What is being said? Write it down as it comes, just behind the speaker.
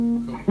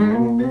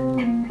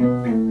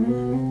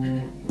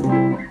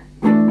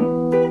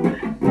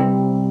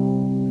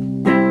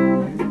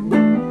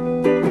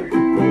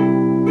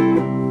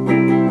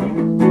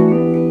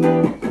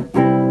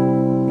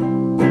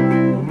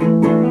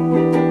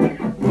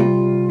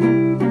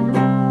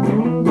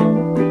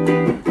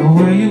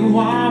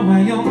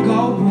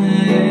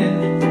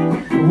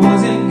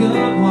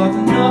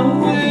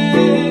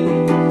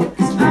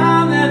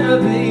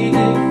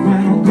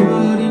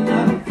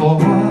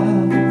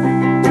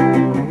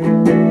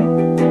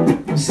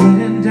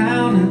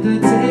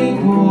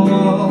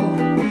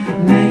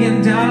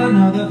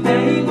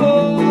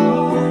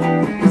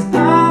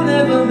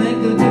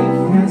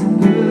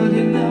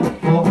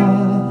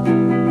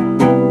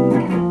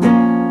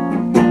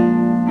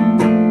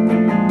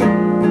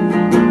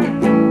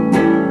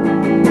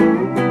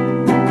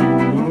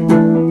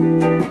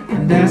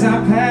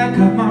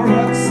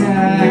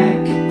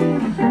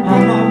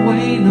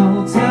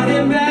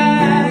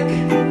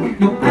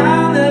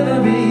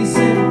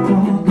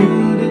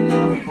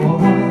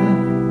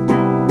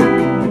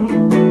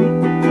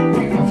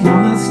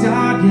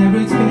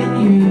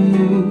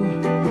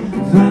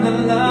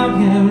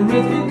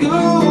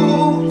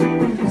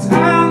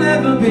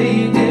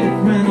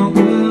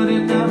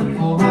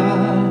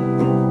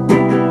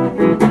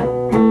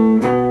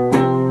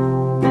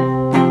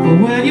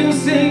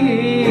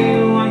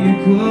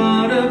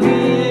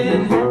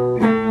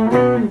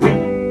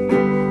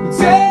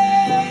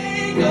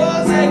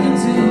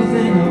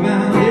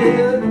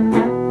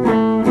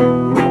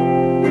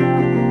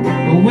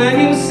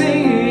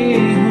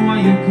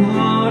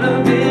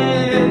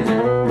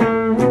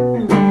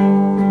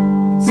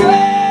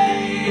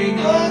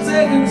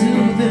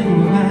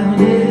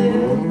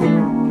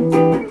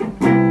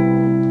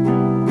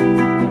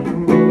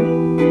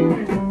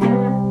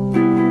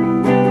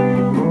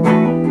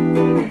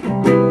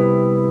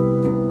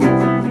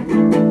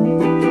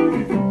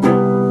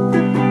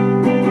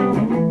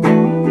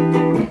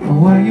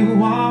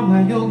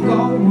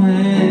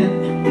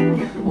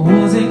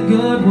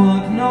good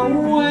one, no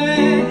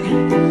way.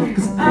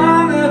 'Cause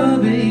I'll never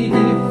be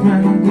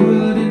different,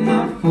 good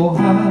enough for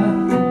her.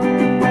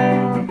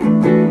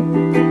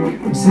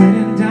 I'm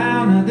sitting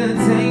down at the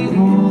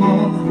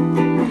table,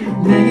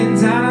 laying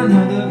down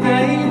another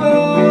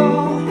label.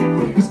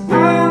 'Cause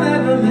I'll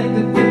never make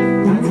the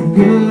difference, I'm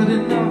good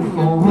enough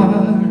for her.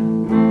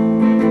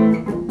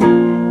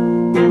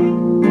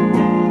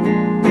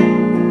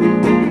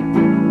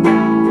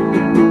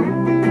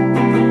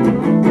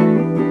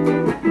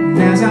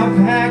 As I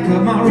pack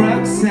up my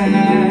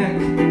rucksack,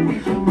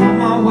 on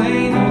my way,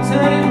 no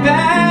turning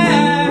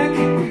back.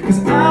 'Cause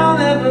I'll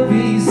never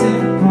be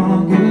simple,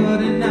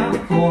 good enough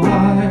for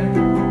her.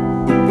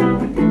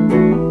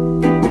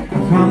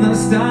 From the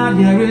start,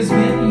 yeah, it's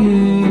been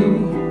you.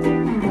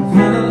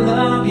 From the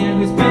love,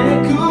 yeah, it's been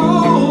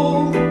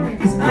cool.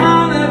 'Cause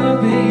I'll never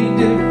be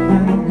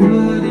different,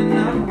 good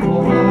enough for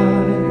her.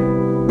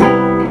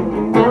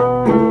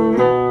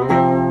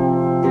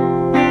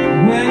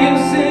 When you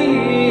see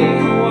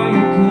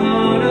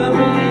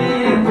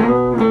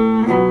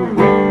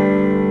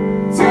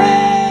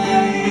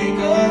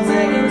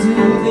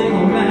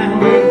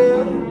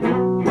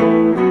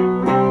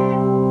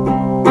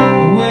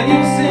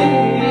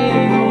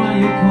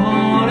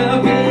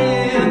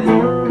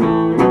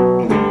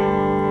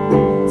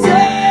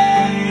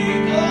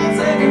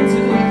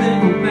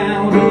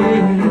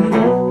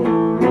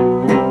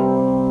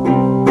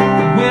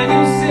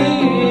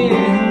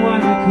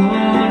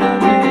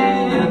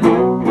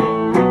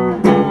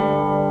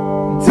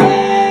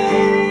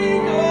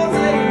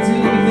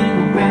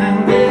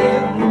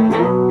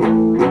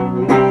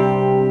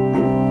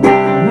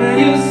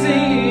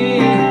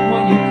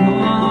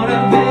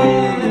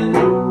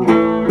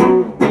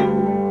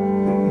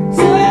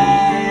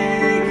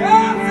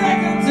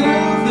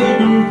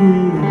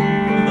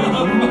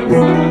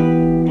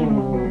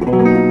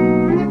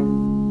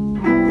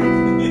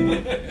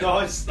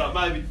Nice, that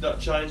maybe that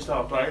changed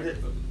how I played it.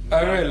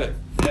 Oh really?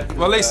 Yeah,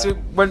 well, at least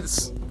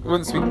once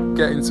we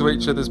get into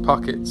each other's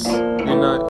pockets, you know.